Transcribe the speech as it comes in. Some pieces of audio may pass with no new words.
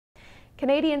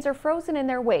Canadians are frozen in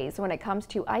their ways when it comes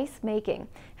to ice making.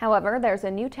 However, there's a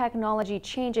new technology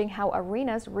changing how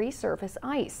arenas resurface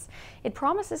ice. It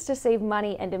promises to save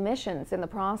money and emissions in the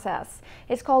process.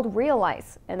 It's called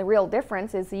REALice, and the real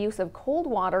difference is the use of cold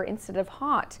water instead of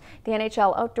hot. The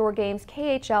NHL Outdoor Games,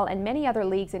 KHL, and many other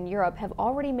leagues in Europe have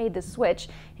already made the switch,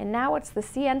 and now it's the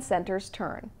CN Centre's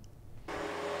turn.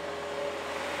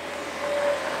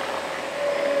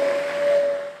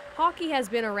 Hockey has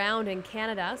been around in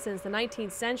Canada since the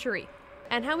 19th century,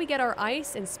 and how we get our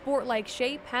ice in sport-like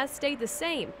shape has stayed the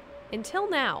same, until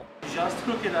now. Just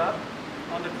hook it up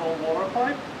on the cold water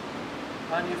pipe,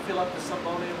 and you fill up the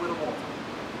submarine with water.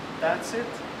 That's it.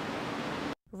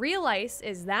 REALice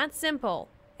is that simple,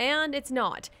 and it's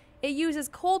not. It uses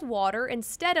cold water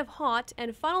instead of hot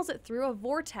and funnels it through a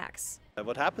vortex.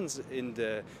 What happens in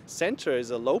the center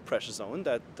is a low pressure zone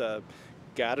that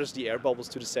gathers the air bubbles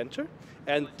to the center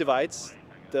and divides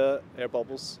the air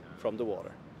bubbles from the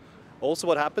water. Also,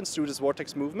 what happens through this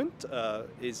vortex movement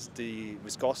is the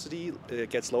viscosity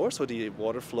gets lower, so the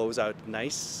water flows out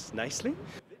nicely.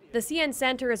 The CN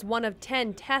Centre is one of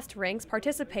 10 test rinks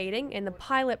participating in the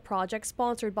pilot project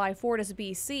sponsored by Fortis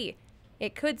BC.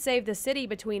 It could save the city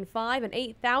between $5,000 and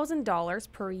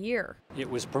 $8,000 per year. It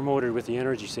was promoted with the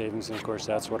energy savings, and of course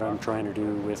that's what I'm trying to do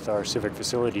with our civic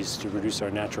facilities to reduce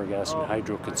our natural gas and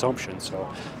hydro consumption. So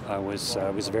I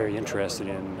was very interested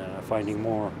in finding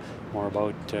more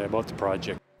about the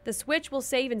project. The switch will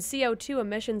save in CO2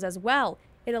 emissions as well.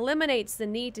 It eliminates the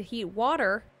need to heat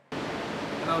water.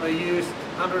 Now they used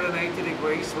 180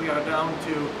 degrees. We are down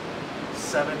to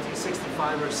 70,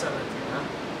 65 or 70. Huh?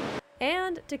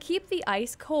 And to keep the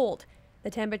ice cold.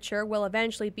 The temperature will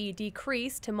eventually be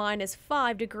decreased to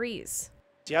 -5 degrees.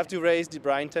 You have to raise the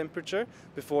brine temperature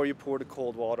before you pour the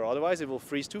cold water, otherwise it will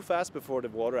freeze too fast before the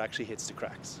water actually hits the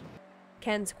cracks.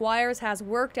 Ken Squires has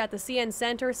worked at the CN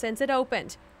Centre since it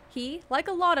opened. He, like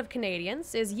a lot of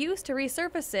Canadians, is used to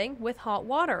resurfacing with hot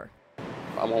water.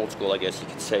 I'm old school, I guess you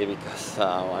could say, because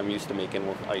I'm used to making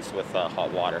ice with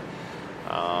hot water.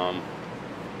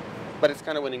 But it's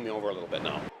kind of winning me over a little bit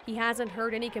now. He hasn't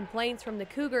heard any complaints from the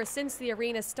Cougars since the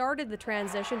arena started the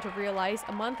transition to REALice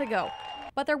a month ago.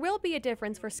 But there will be a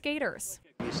difference for skaters.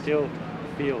 You still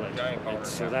feel it,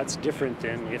 so that's different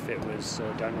than if it was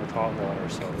done with hot water.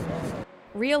 So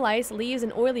REALice leaves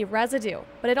an oily residue,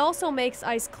 but it also makes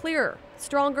ice clearer,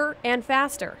 stronger, and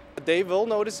faster. They will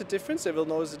notice a difference. They will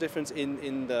notice a difference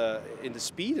in the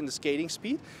speed, in the skating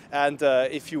speed. And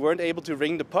if you weren't able to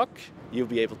ring the puck, you'll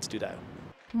be able to do that.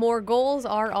 More goals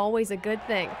are always a good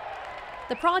thing.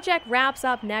 The project wraps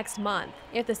up next month.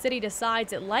 If the city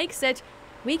decides it likes it,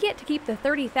 we get to keep the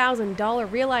 $30,000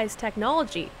 REALice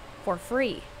technology for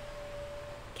free.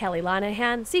 Kelly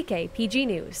Lanahan, CKPG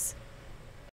News.